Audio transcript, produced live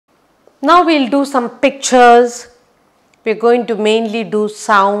Now we will do some pictures. We are going to mainly do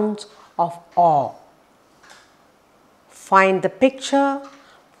sounds of awe. Find the picture,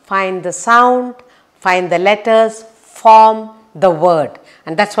 find the sound, find the letters, form the word,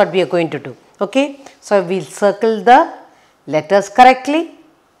 and that's what we are going to do. Okay, so we'll circle the letters correctly,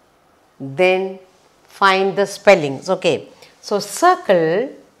 then find the spellings. Okay, so circle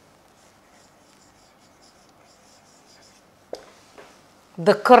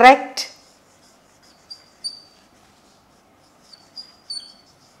the correct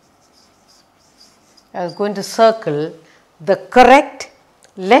I was going to circle the correct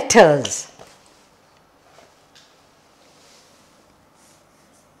letters.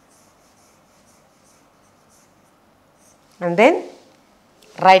 And then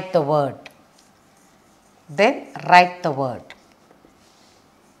write the word. Then write the word.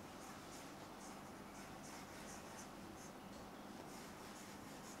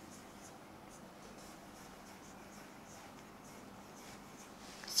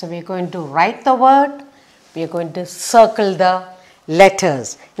 So we are going to write the word, we are going to circle the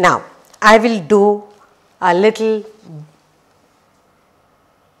letters. Now I will do a little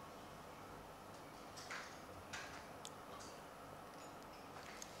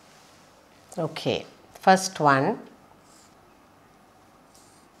okay, first one.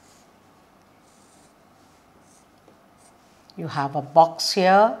 You have a box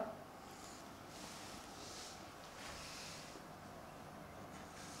here.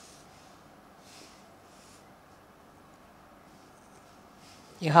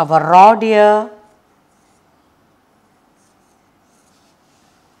 You have a rod here.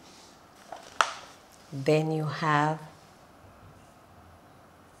 Then you have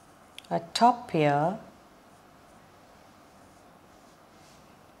a top here.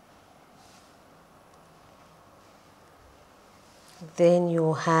 Then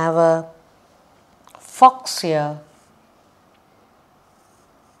you have a fox here.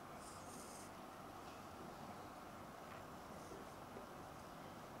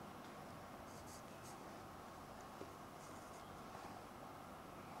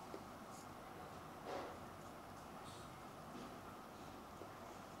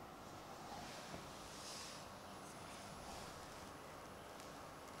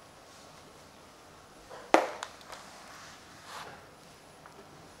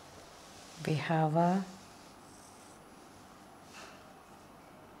 We have a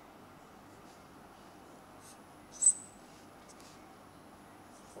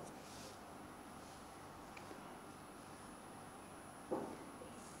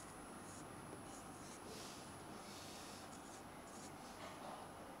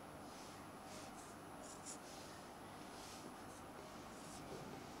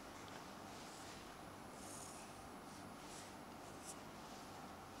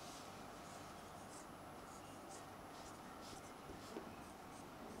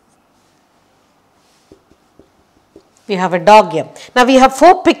we have a dog here. Now we have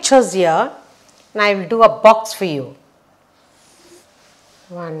 4 pictures here, and I will do a box for you.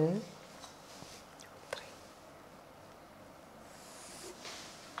 1, 3.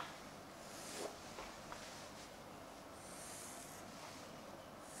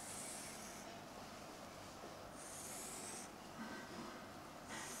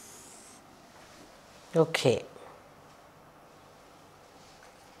 Okay.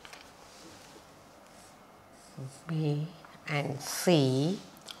 B and C,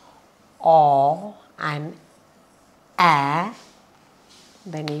 O and A.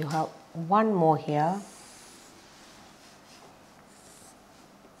 Then you have one more here.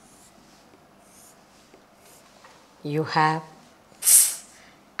 You have S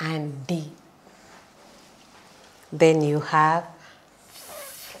and D. Then you have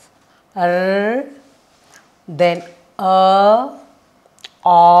R, then A,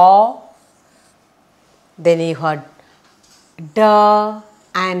 O. Then you have D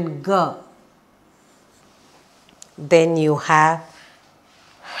and G. Then you have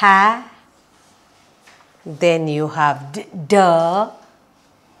Ha. Then you have D.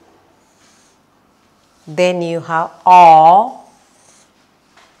 Then you have O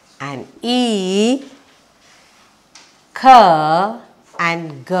and E, K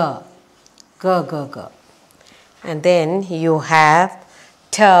and G. G. And then you have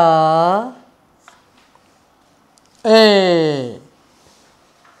T, L,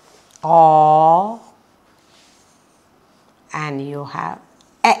 O, and you have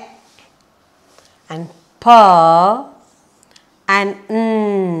E, and P, and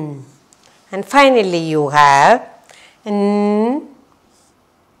N, and finally you have N,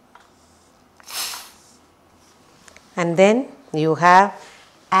 and then you have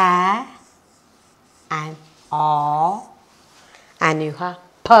A and aw, and you have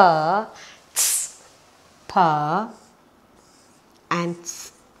p, ts, p and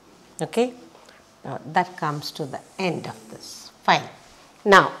ts. Okay, now that comes to the end of this. Fine.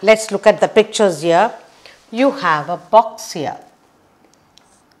 Now let's look at the pictures here. You have a box here.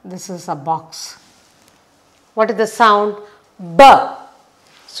 This is a box. What is the sound? B.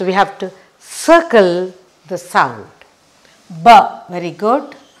 So we have to circle the sound. B. Very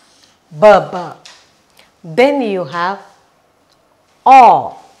good. B, b. Then you have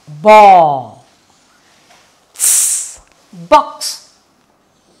aw, ball. Tss, box.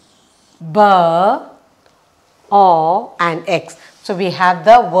 B, aw and x. So we have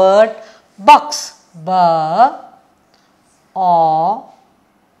the word box. B, aw,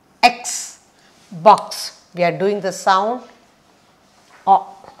 x. Box. We are doing the sound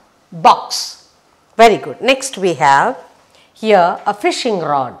box. Very good. Next we have here a fishing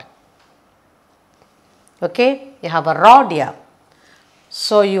rod. Okay, you have a rod here.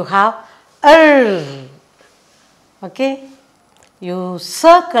 So you have okay, you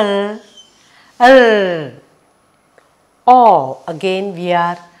circle o. Again we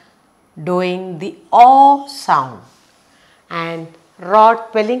are doing the o sound, and rod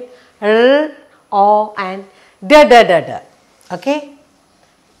spelling o and d. Okay,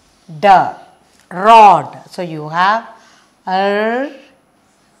 d, rod. So you have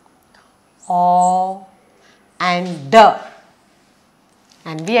o and d,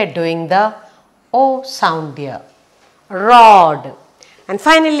 and we are doing the o sound here, rod. And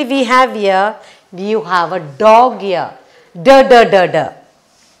finally we have here, you have a dog here, d.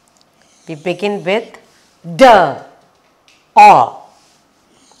 We begin with d, o,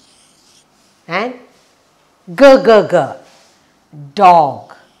 and g,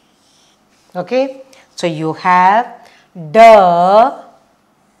 dog. Okay, so you have d,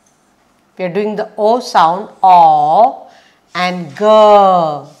 we are doing the o sound, o, and g.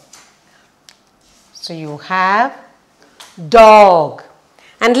 So you have dog.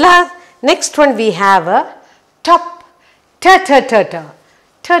 And next one we have a top, t,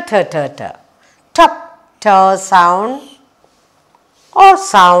 top, t sound, o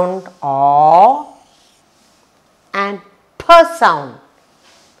sound, o, and p sound,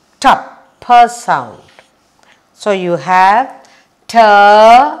 top, p sound. So you have t,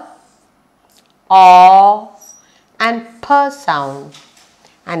 o, and p sound,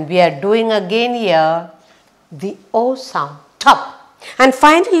 and we are doing again here the o sound, top. And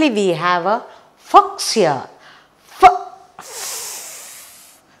finally we have a fox here, f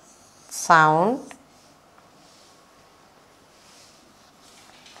sound,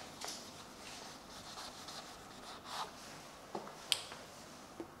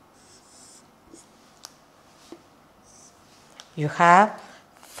 you have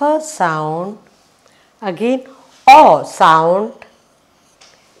f sound, again o sound,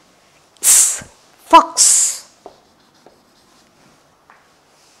 s, fox.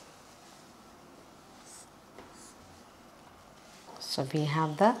 So we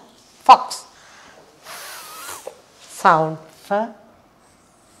have the fox sound, f,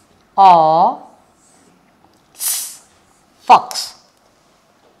 o, s, fox.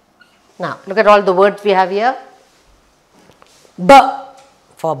 Now look at all the words we have here. B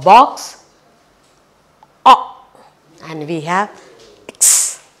for box, o, and we have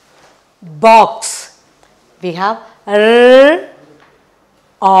x, box. We have r,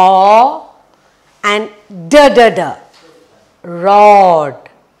 o, and d, rod.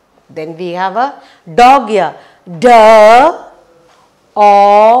 Then we have a dog here, d,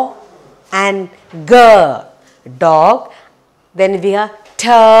 o, and g, dog. Then we have t,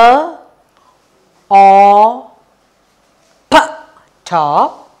 o, p,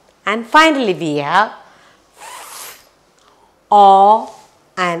 top, and finally we have o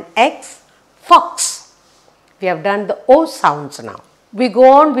and x, fox. We have done the o sounds now. We go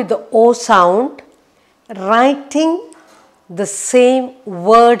on with the o sound, writing the same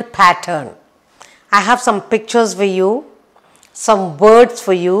word pattern. I have some pictures for you, some words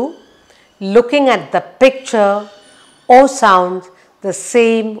for you. Looking at the picture, o sounds, the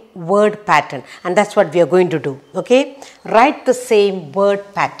same word pattern, and that's what we are going to do. Okay, write the same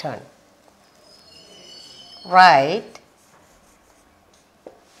word pattern. Write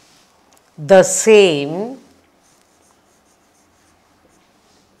the same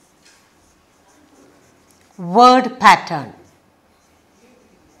word pattern.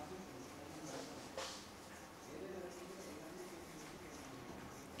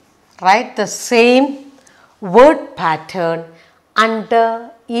 Write the same word pattern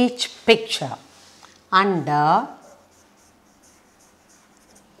under each picture. Under,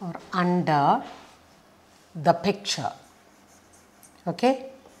 or under, the picture. Okay.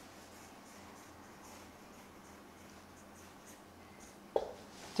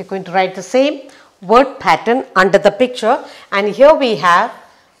 You're going to write the same word pattern under the picture, and here we have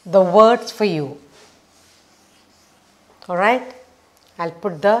the words for you. Alright, I'll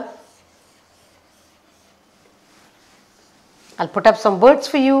put up some words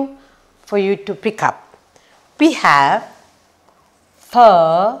for you to pick up. We have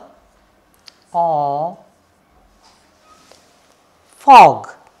fur or fog.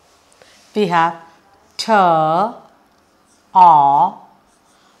 We have t or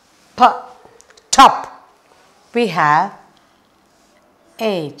p, top. We have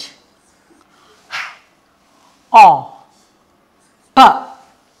h or p.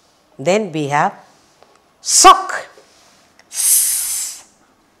 Then we have sock, s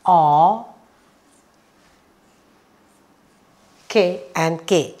or k and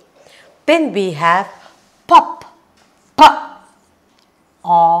k. Then we have pop, p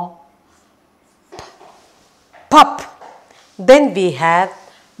or pop. Then we have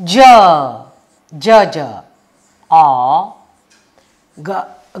j, or g,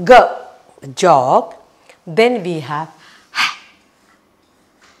 jog. Then we have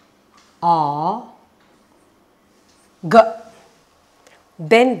or g.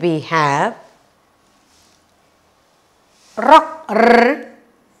 Then we have rock, r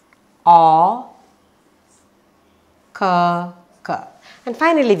or k. And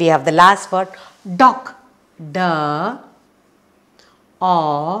finally we have the last word dog, d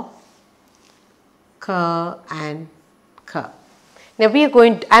or k and k. Now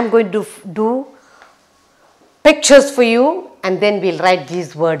I'm going to do pictures for you, and then we'll write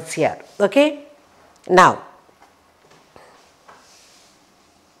these words here. Okay. Now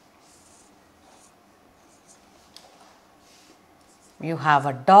you have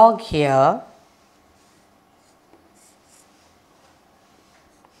a dog here.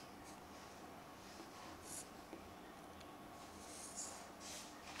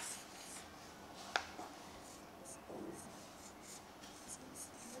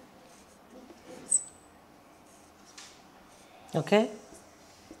 Okay.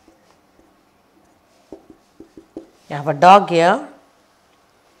 You have a dog here.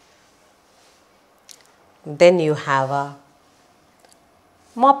 Then you have a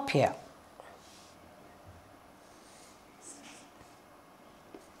mop here.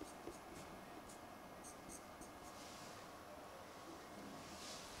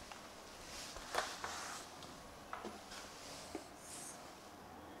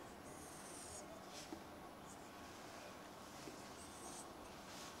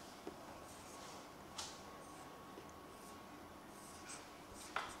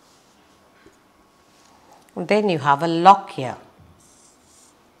 Then you have a lock here.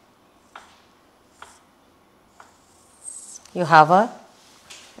 You have a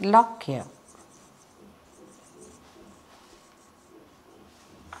lock here.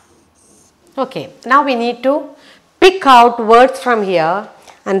 Okay, now we need to pick out words from here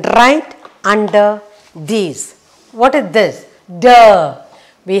and write under these. What is this? D.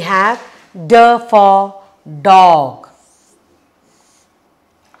 We have D for dog.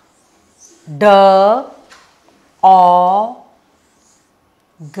 D or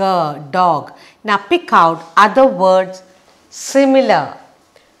g, dog. Now pick out other words similar,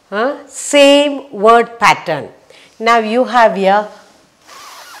 same word pattern. Now you have here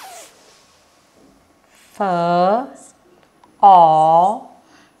f or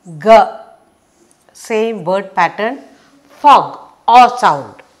g, same word pattern, fog or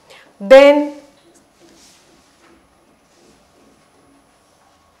sound.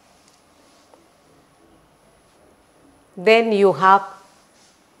 Then you have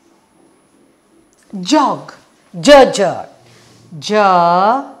jog, j,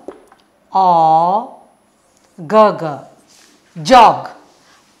 or g, jog.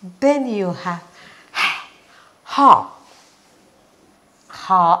 Then you have ha,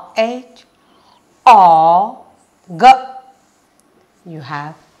 h, or g. You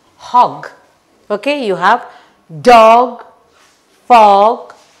have hog. Okay, you have dog,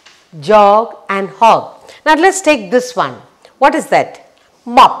 fog, jog and hog. Now let's take this one. What is that?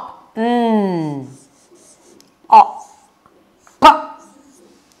 Mop.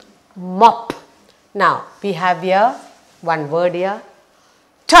 Mop. Now we have here one word here.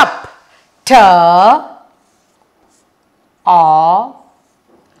 Top. T or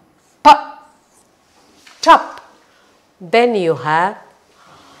p. Top. Then you have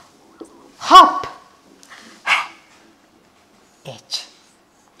hop. H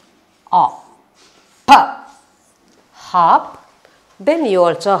or p. Hop. Then you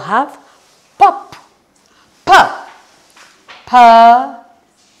also have pop. P,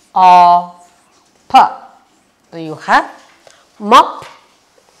 O, P. So you have mop,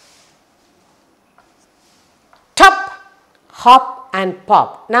 top, hop and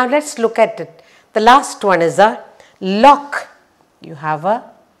pop. Now let's look at it. The last one is a lock. You have a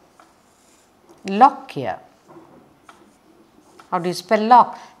lock here. How do you spell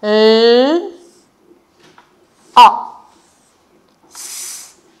lock? L, O,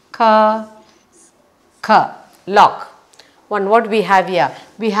 S, K, K. Lock. One what we have here?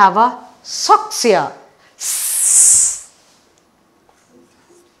 We have a socks here. S,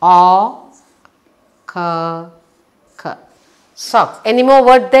 O, K, K. Socks. Any more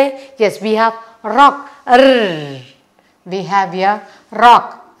word there? Yes, we have rock. R. We have here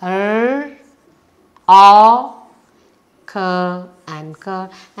rock. R, O, K and K.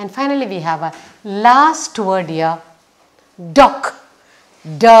 And finally we have a last word here. Dock.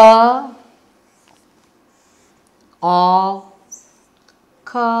 D, O,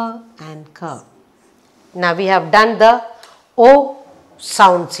 K and K. Now we have done the O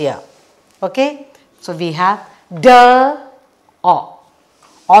sounds here. Okay. So we have D, O.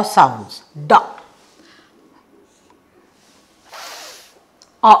 O sounds. Do.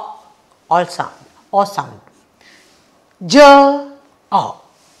 O. All sound. O sound. J, O.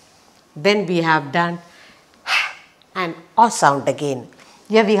 Then we have done and O sound again.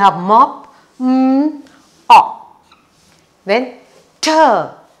 Here we have mop, M, O. Then T,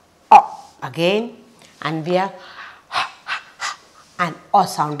 O again. And we have and O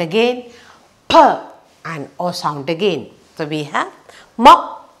sound again. P and O sound again. So we have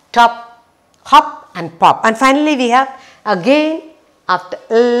mop, top, hop and pop. And finally we have again after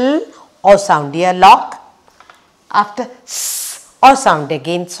L, O sound here, lock. After S, O sound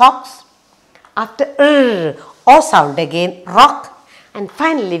again, socks. After R, O sound again, rock. And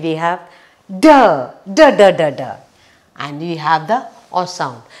finally we have D, D, D, D, D. And we have the O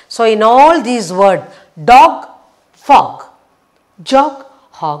sound. So in all these words, dog, fog, jog,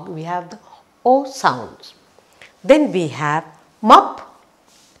 hog, we have the O sounds. Then we have mop,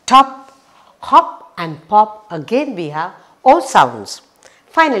 top, hop and pop. Again we have O sounds.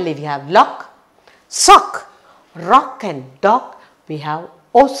 Finally we have lock, sock, rock and dog. We have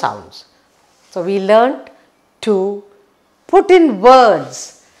O sounds. So we learned to put in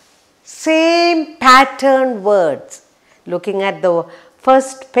words, same pattern words. Looking at the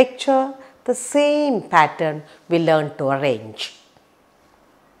first picture, the same pattern we learned to arrange.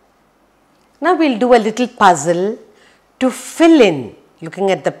 Now we will do a little puzzle to fill in,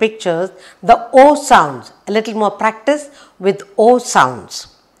 looking at the pictures, the O sounds. A little more practice with O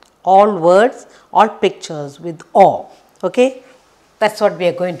sounds. All words, all pictures with O. Okay? That's what we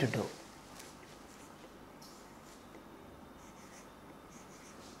are going to do.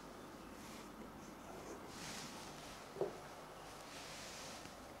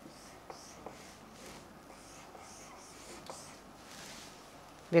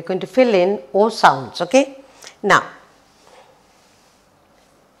 We are going to fill in O sounds. Okay? Now,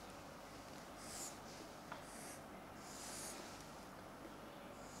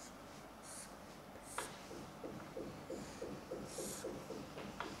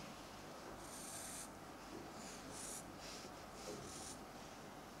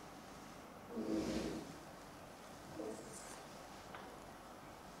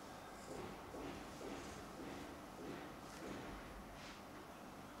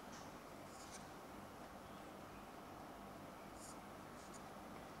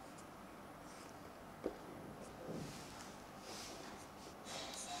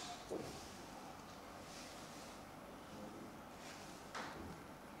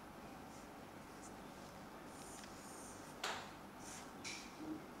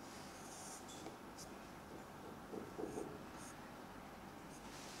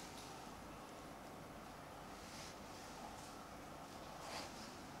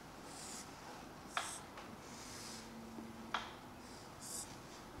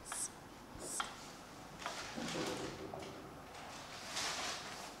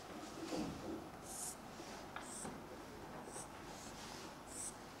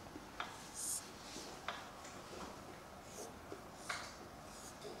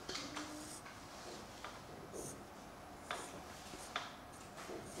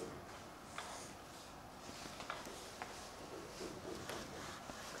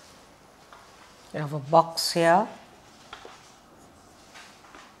 you have a box here.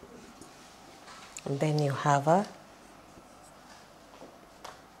 And then you have a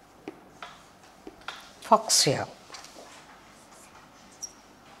fox here.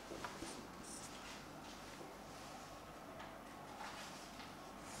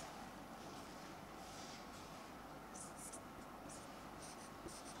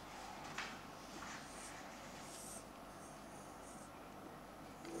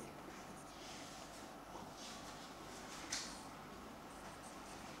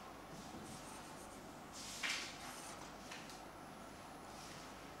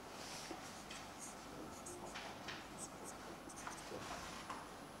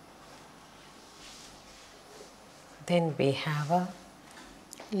 Then we have a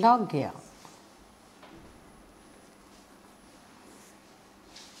log here.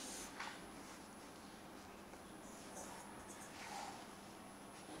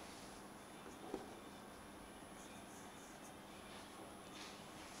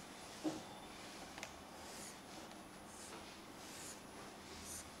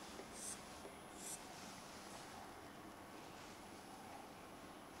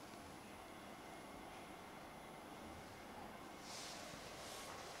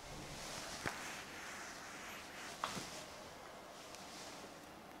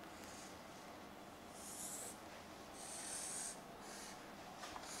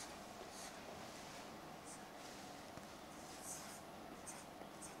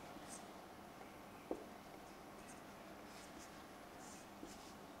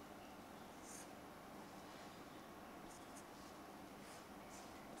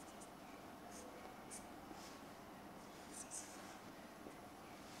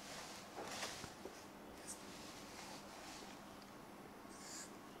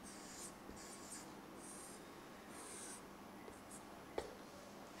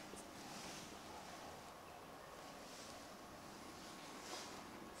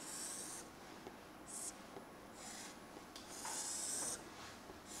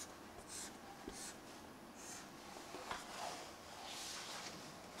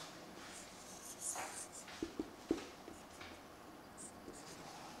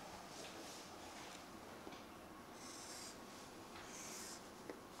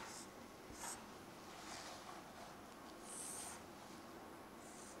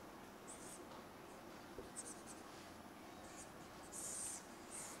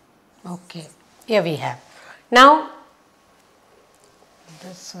 Okay, here we have. Now,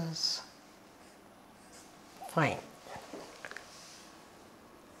 this is fine.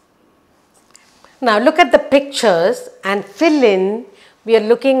 Now, look at the pictures and fill in. We are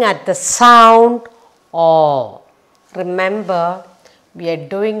looking at the sound O. Remember, we are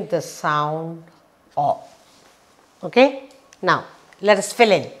doing the sound O. Okay? Now, let us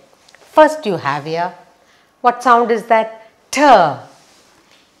fill in. First, you have here, what sound is that? T.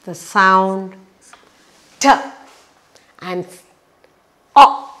 The sound T and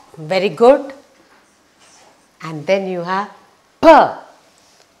O. Very good. And then you have P.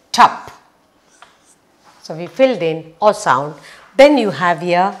 Top. So, we filled in O sound. Then you have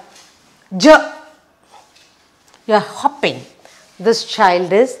here J. You are hopping. This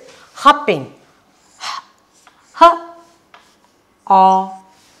child is hopping. H, O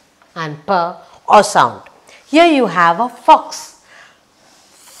and P, O sound. Here you have a fox.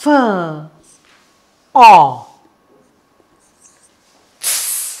 F, O,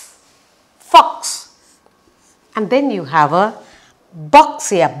 fox. And then you have a box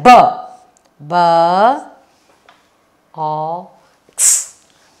here, B, B, O, X,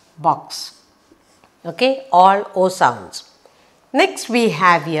 box. Okay, all O sounds. Next we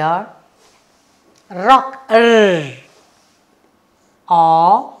have here rock, R,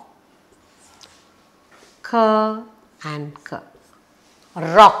 O, K and K.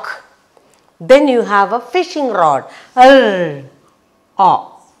 Rock. Then you have a fishing rod, R,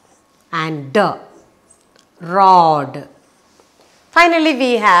 O and D, rod. Finally,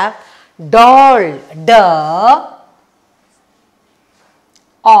 we have doll, D,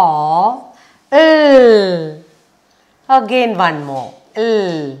 O, L. Again one more,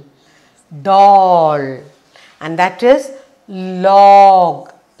 L, doll. And that is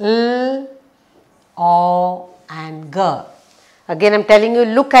log, L, O and G. Again, I am telling you,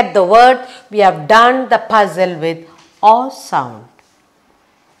 look at the word. We have done the puzzle with O sound.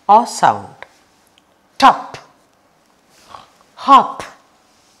 O sound. Top. Hop.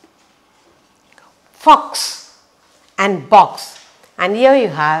 Fox. And box. And here you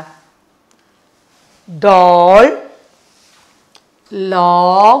have doll,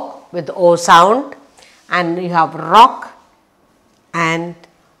 log with O sound. And you have rock and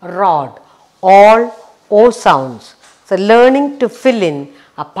rod. All O sounds. So, learning to fill in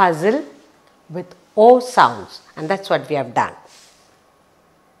a puzzle with O sounds, and that is what we have done.